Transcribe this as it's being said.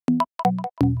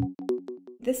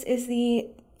This is the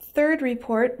third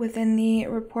report within the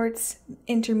Reports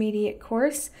Intermediate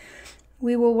course.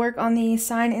 We will work on the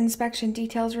Sign Inspection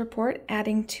Details report,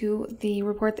 adding to the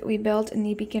report that we built in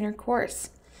the beginner course.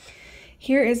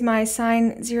 Here is my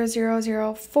Sign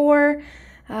 0004.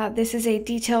 This is a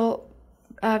detail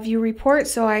view report,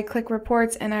 so I click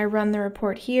Reports and I run the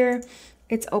report here.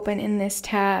 It's open in this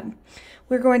tab.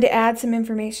 We're going to add some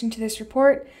information to this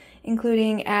report,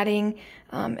 including adding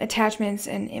attachments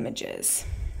and images.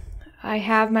 I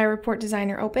have my report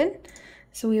designer open,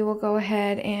 so we will go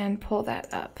ahead and pull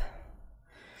that up.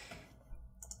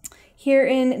 Here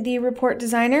in the report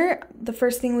designer, the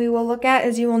first thing we will look at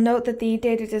is you will note that the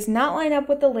data does not line up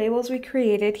with the labels we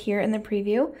created here in the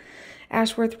preview.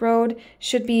 Ashworth Road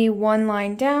should be one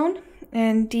line down,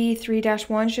 and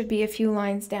D3-1 should be a few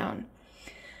lines down.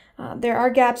 There are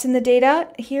gaps in the data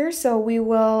here, so we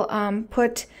will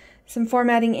put some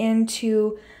formatting in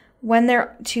to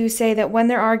say that when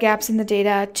there are gaps in the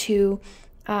data to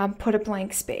put a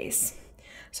blank space.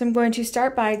 So I'm going to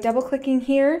start by double clicking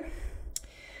here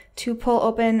to pull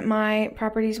open my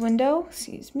properties window,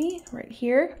 right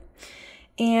here.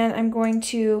 And I'm going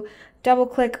to double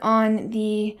click on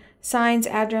the signs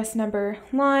address number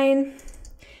line,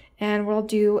 and we'll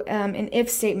do an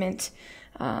if statement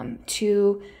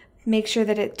to make sure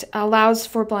that it allows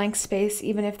for blank space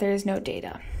even if there is no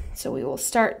data. So we will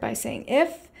start by saying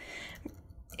if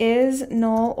is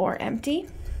null or empty.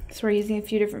 So we're using a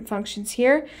few different functions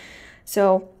here.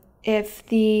 So if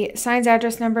the sign's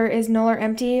address number is null or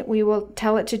empty, we will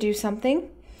tell it to do something.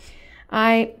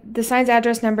 The sign's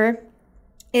address number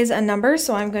is a number,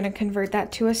 so I'm going to convert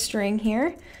that to a string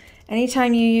here.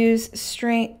 Anytime you use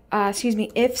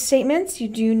if statements, you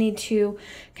do need to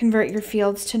convert your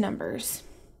fields to numbers.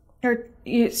 Convert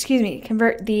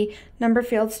the number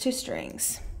fields to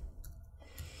strings.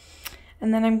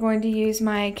 And then I'm going to use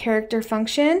my character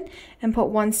function and put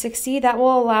 160. That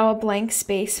will allow a blank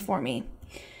space for me.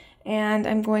 And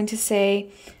I'm going to say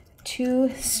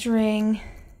toString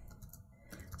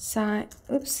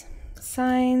signs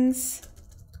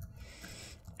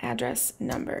address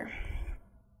number.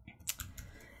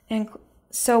 And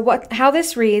so how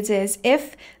this reads is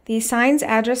if the sign's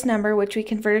address number, which we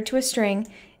converted to a string,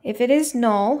 if it is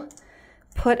null,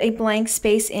 put a blank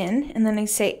space in, and then I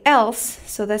say else.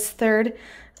 So this third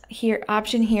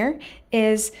option here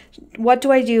is what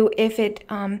do I do if it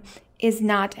is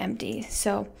not empty.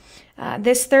 So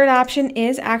this third option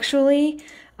is actually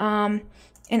an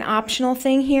optional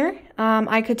thing here.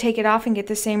 I could take it off and get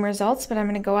the same results, but I'm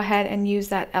going to go ahead and use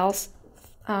that else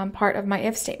part of my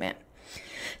if statement.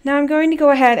 Now I'm going to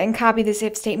go ahead and copy this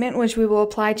if statement, which we will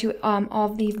apply to all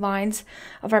the lines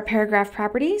of our paragraph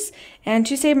properties. And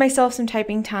to save myself some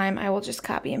typing time, I will just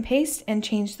copy and paste and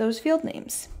change those field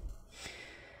names.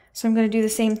 So I'm going to do the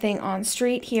same thing on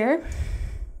street here.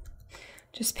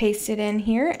 Just paste it in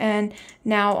here, and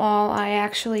now all I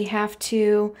actually have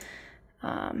to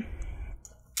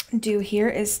do here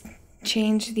is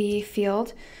change the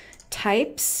field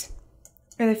types,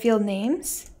 or the field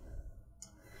names.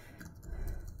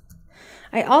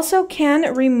 I also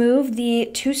can remove the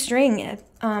toString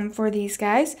for these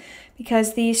guys,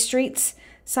 because the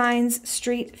signs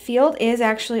street field is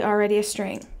actually already a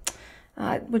string,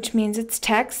 which means it's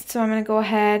text. So I'm going to go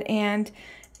ahead and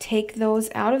take those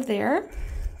out of there,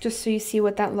 just so you see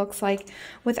what that looks like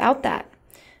without that.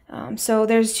 So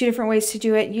there's two different ways to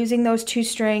do it, using those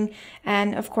toString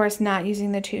and of course not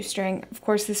using the toString. Of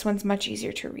course this one's much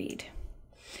easier to read.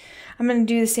 I'm going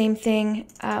to do the same thing.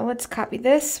 Let's copy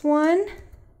this one,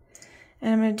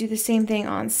 and I'm going to do the same thing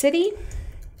on city.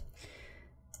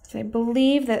 So I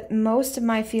believe that most of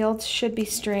my fields should be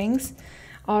strings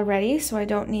already, so I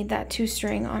don't need that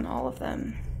toString on all of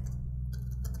them.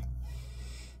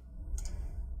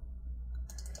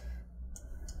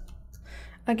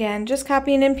 Again, just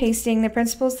copying and pasting. The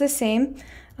principle is the same.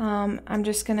 I'm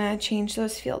just going to change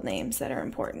those field names that are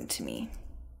important to me.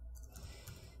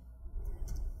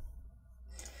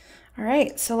 All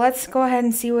right, so let's go ahead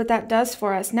and see what that does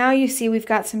for us. Now you see we've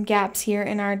got some gaps here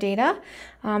in our data,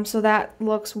 so that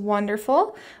looks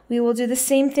wonderful. We will do the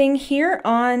same thing here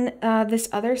on this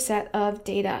other set of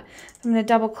data. I'm going to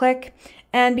double click,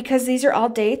 and because these are all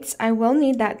dates, I will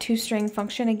need that toString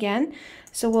function again,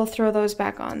 so we'll throw those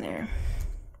back on there.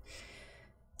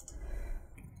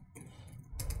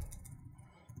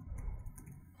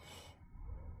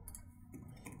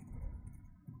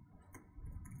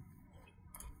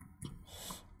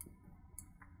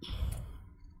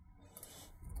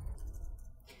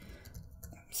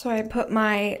 So I put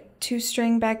my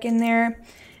toString back in there,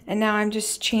 and now I'm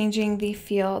just changing the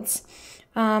fields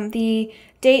The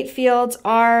date fields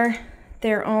are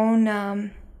their own,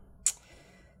 let's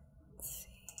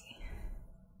see.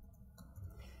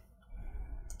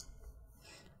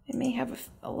 I may have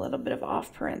a little bit of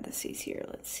off parentheses here.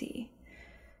 Let's see.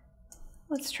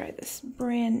 Let's try this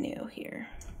brand new here.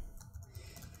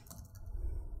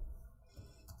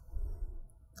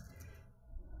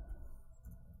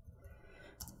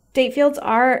 Date fields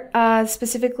are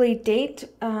specifically date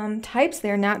types.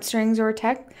 They're not strings or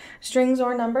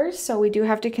numbers, so we do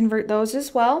have to convert those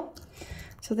as well.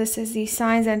 So this is the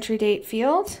signs entry date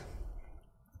field.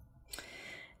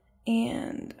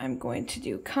 And I'm going to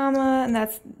do comma, and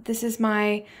this is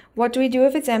my what do we do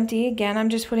if it's empty. Again, I'm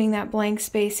just putting that blank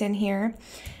space in here.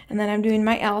 And then I'm doing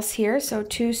my else here, so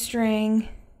toString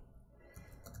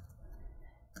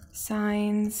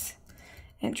signs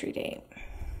entry date.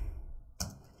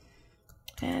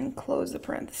 And close the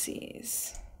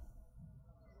parentheses.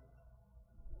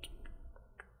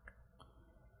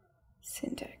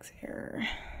 Syntax error.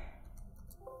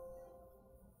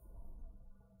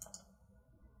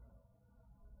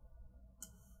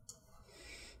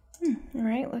 All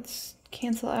right, let's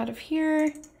cancel out of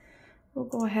here. We'll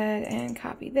go ahead and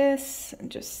copy this and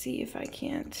just see if I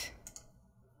can't.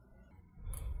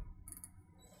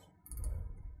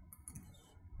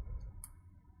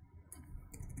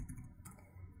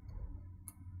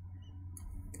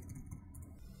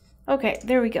 Okay,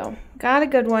 there we go. Got a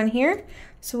good one here.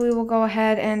 So we will go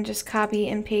ahead and just copy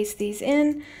and paste these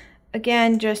in.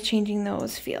 Again, just changing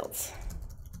those fields.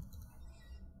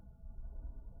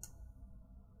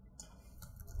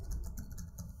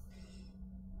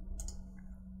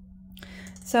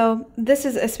 So this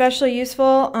is especially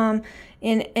useful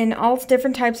in all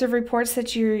different types of reports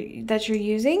that you're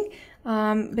using.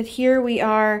 But here we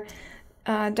are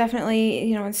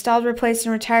definitely, installed, replaced,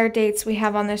 and retired dates we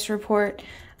have on this report.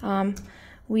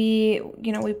 We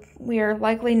are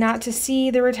likely not to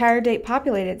see the retired date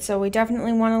populated, so we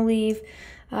definitely want to leave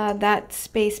that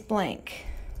space blank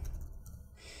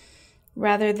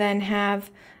rather than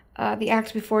have the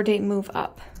act before date move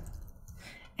up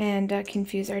and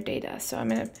confuse our data. So I'm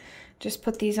going to just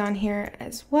put these on here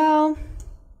as well.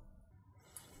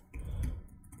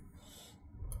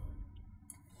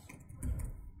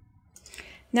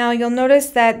 Now you'll notice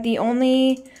that the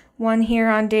only one here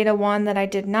on data 1 that I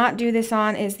did not do this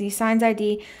on is the signs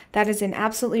ID. That is an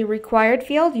absolutely required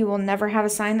field. You will never have a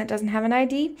sign that doesn't have an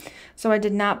ID, so I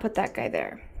did not put that guy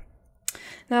there.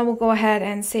 Now we'll go ahead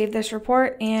and save this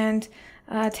report and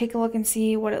take a look and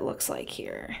see what it looks like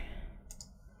here.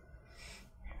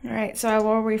 All right, so I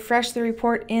will refresh the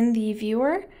report in the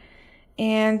viewer,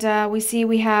 and we see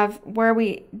we have where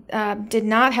we did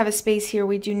not have a space here,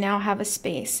 we do now have a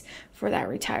space for that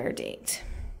retire date.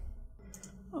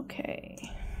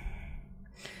 Okay,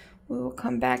 we will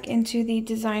come back into the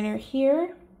designer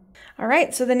here. All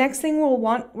right, so the next thing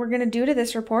we're going to do to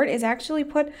this report is actually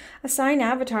put a sign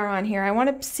avatar on here. I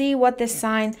want to see what this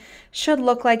sign should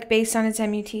look like based on its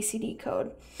MUTCD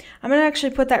code. I'm going to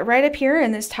actually put that right up here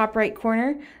in this top right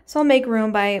corner, so I'll make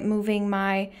room by moving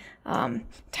my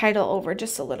title over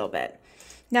just a little bit.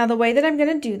 Now the way that I'm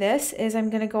going to do this is I'm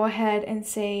going to go ahead and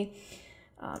say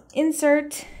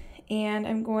insert, and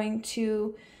I'm going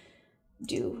to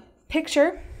do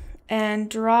picture and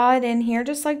draw it in here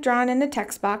just like drawing in a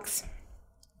text box.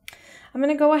 I'm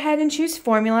going to go ahead and choose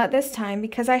formula at this time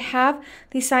because I have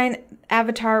the sign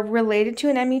avatar related to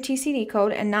an MUTCD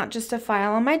code and not just a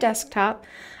file on my desktop.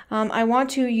 I want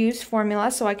to use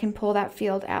formula so I can pull that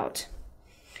field out.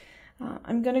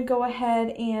 I'm going to go ahead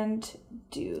and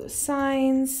do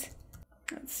signs.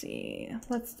 Let's see,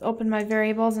 let's open my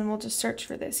variables and we'll just search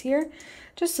for this here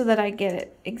just so that I get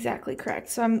it exactly correct.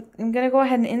 So I'm going to go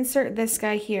ahead and insert this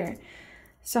guy here.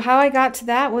 So how I got to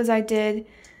that was I did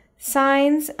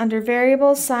signs under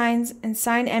variables, signs, and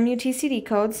sign MUTCD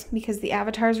codes because the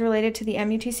avatar is related to the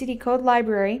MUTCD code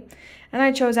library, and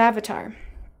I chose avatar.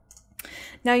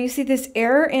 Now you see this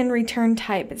error in return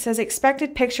type. It says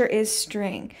expected picture is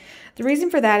string. The reason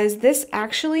for that is this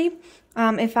actually,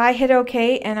 if I hit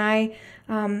OK and I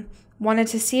wanted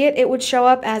to see it, it would show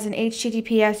up as an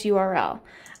HTTPS URL.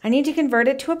 I need to convert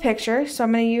it to a picture, so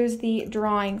I'm going to use the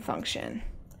drawing function.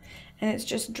 And it's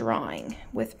just drawing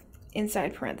with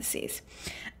inside parentheses.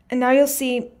 And now you'll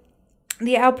see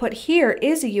the output here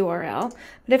is a URL,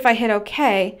 but if I hit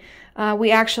OK, we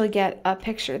actually get a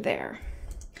picture there.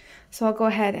 So I'll go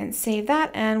ahead and save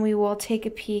that, and we will take a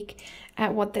peek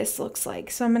at what this looks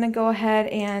like. So I'm going to go ahead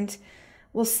and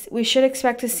we should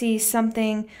expect to see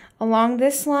something along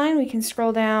this line. We can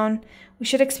scroll down. We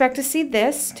should expect to see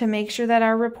this to make sure that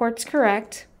our report's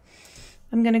correct.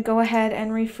 I'm going to go ahead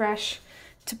and refresh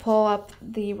to pull up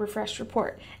the refreshed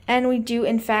report. And we do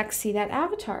in fact see that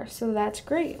avatar, so that's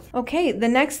great. Okay, the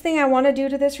next thing I want to do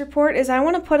to this report is I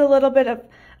want to put a little bit of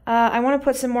I want to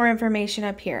put some more information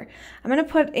up here. I'm going to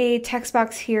put a text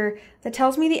box here that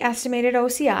tells me the estimated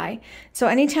OCI. So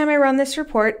anytime I run this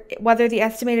report, whether the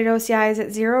estimated OCI is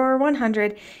at 0 or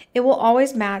 100, it will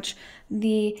always match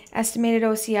the estimated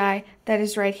OCI that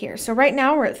is right here. So right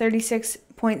now we're at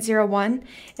 36.01.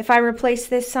 If I replace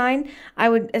this sign, I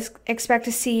would expect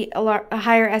to see a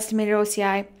higher estimated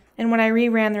OCI. And when I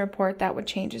reran the report, that would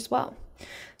change as well.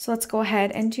 So let's go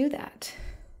ahead and do that.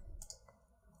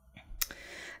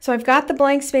 So I've got the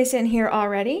blank space in here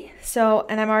already,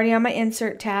 and I'm already on my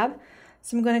Insert tab.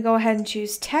 So I'm going to go ahead and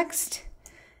choose Text,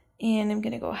 and I'm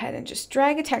going to go ahead and just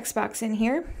drag a text box in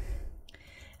here.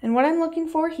 And what I'm looking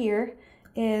for here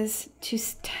is to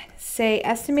say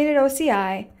Estimated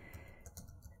OCI,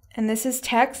 and this is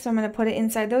text, so I'm going to put it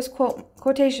inside those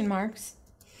quotation marks.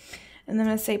 And then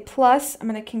I'm going to say plus, I'm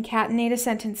going to concatenate a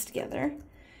sentence together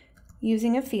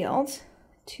using a field,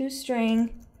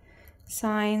 toString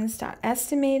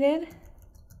signs.estimated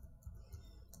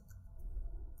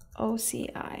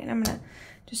OCI, and I'm going to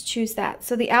just choose that.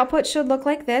 So the output should look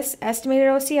like this: estimated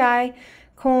OCI,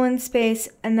 colon, space,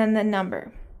 and then the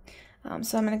number.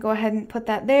 So I'm going to go ahead and put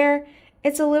that there.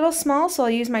 It's a little small, so I'll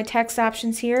use my text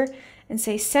options here and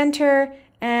say center,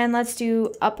 and let's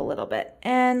do up a little bit,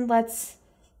 and let's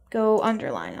go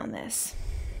underline on this.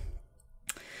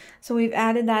 So we've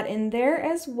added that in there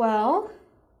as well.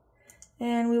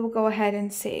 And we will go ahead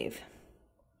and save.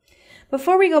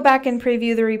 Before we go back and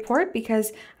preview the report,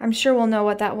 because I'm sure we'll know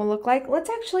what that will look like, let's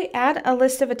actually add a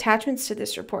list of attachments to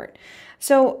this report.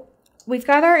 So we've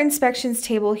got our inspections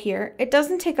table here. It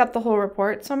doesn't take up the whole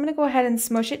report, so I'm going to go ahead and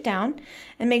smush it down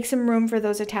and make some room for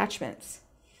those attachments.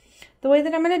 The way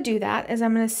that I'm going to do that is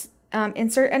I'm going to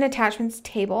insert an attachments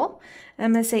table, and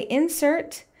I'm going to say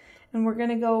insert, and we're going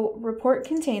to go report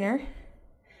container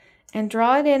and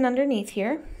draw it in underneath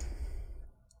here.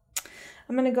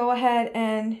 I'm going to go ahead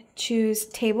and choose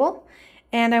table,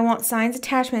 and I want signs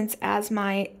attachments as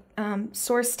my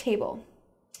source table.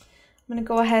 I'm going to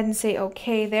go ahead and say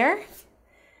OK there.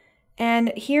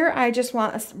 And here I just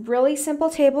want a really simple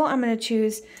table. I'm going to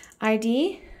choose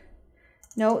ID,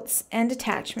 notes, and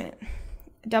attachment.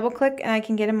 Double click and I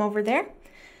can get them over there.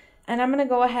 And I'm going to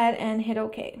go ahead and hit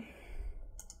OK.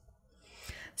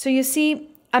 So you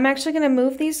see, I'm actually going to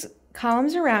move these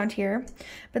columns around here,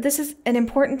 but this is an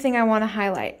important thing I want to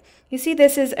highlight. You see,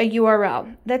 this is a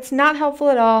URL. That's not helpful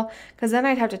at all, because then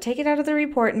I'd have to take it out of the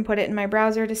report and put it in my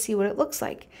browser to see what it looks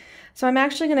like. So I'm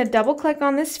actually going to double click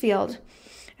on this field,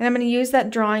 and I'm going to use that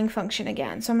drawing function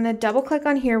again. So I'm going to double click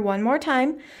on here one more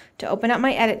time to open up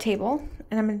my edit table,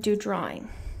 and I'm going to do drawing.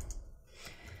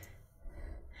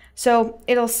 So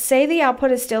it'll say the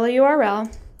output is still a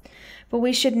URL, but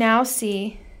we should now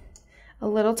see a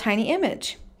little tiny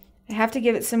image. I have to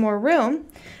give it some more room.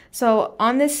 So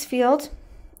on this field,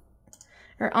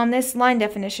 or on this line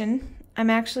definition, I'm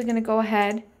actually going to go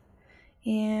ahead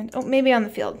and, oh, maybe on the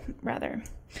field rather.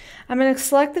 I'm going to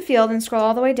select the field and scroll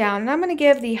all the way down, and I'm going to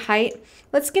give the height,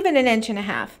 let's give it 1.5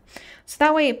 inches. So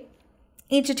that way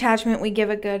each attachment we give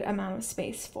a good amount of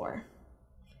space for.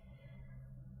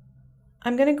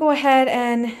 I'm going to go ahead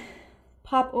and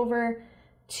pop over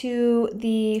to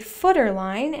the footer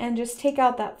line and just take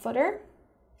out that footer.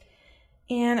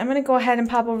 And I'm going to go ahead and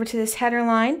pop over to this header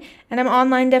line, and I'm on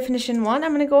line definition 1.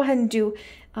 I'm going to go ahead and do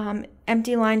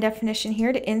empty line definition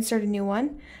here to insert a new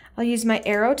one. I'll use my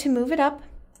arrow to move it up.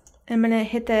 I'm going to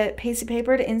hit the piece of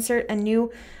paper to insert a new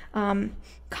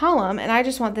column, and I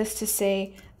just want this to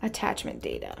say attachment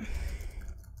data,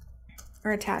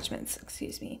 or attachments,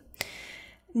 excuse me.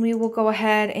 And we will go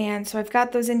ahead and, so I've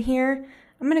got those in here.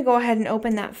 I'm going to go ahead and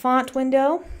open that font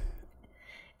window.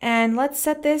 And let's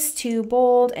set this to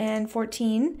bold and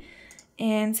 14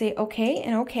 and say OK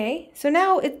and OK. So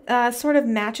now it sort of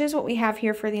matches what we have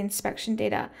here for the inspection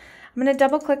data. I'm going to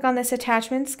double click on this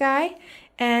attachments guy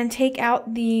and take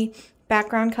out the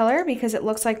background color because it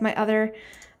looks like my other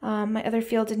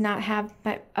field did not have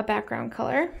a background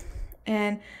color.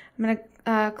 And I'm going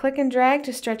to click and drag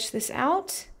to stretch this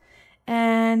out.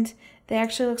 And it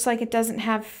actually looks like it doesn't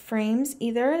have frames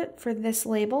either for this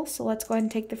label, so let's go ahead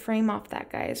and take the frame off that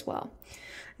guy as well,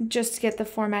 just to get the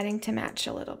formatting to match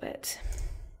a little bit.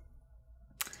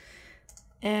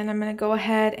 And I'm going to go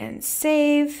ahead and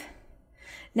save.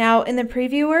 Now in the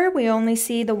previewer, we only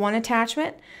see the one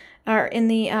attachment, or in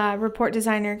the report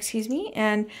designer, excuse me.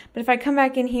 But if I come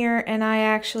back in here and I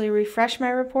actually refresh my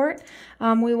report,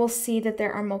 we will see that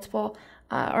there are multiple,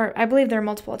 or I believe there are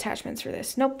multiple attachments for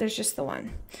this. Nope, there's just the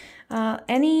one.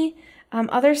 Any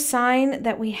Other sign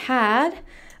that we had,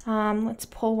 let's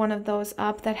pull one of those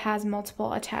up that has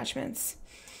multiple attachments.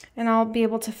 And I'll be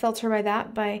able to filter by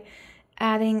that by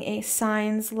adding a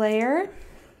signs layer.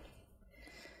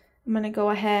 I'm going to go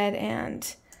ahead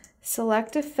and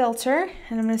select a filter,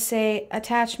 and I'm going to say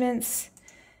attachments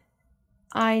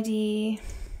ID.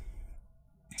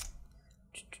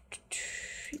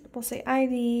 We'll say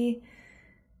ID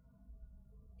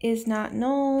is not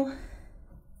null.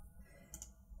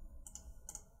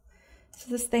 So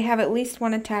this, they have at least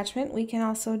one attachment. We can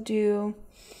also do,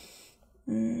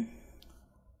 let's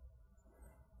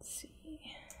see,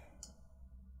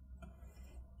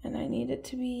 and I need it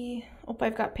to be, oh,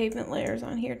 I've got pavement layers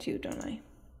on here too, don't I?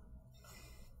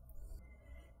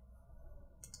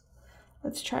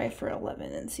 Let's try for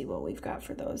 11 and see what we've got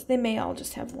for those. They may all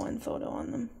just have one photo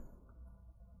on them.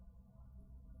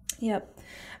 Yep,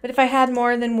 but if I had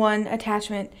more than one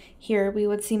attachment here, we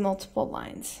would see multiple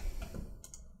lines.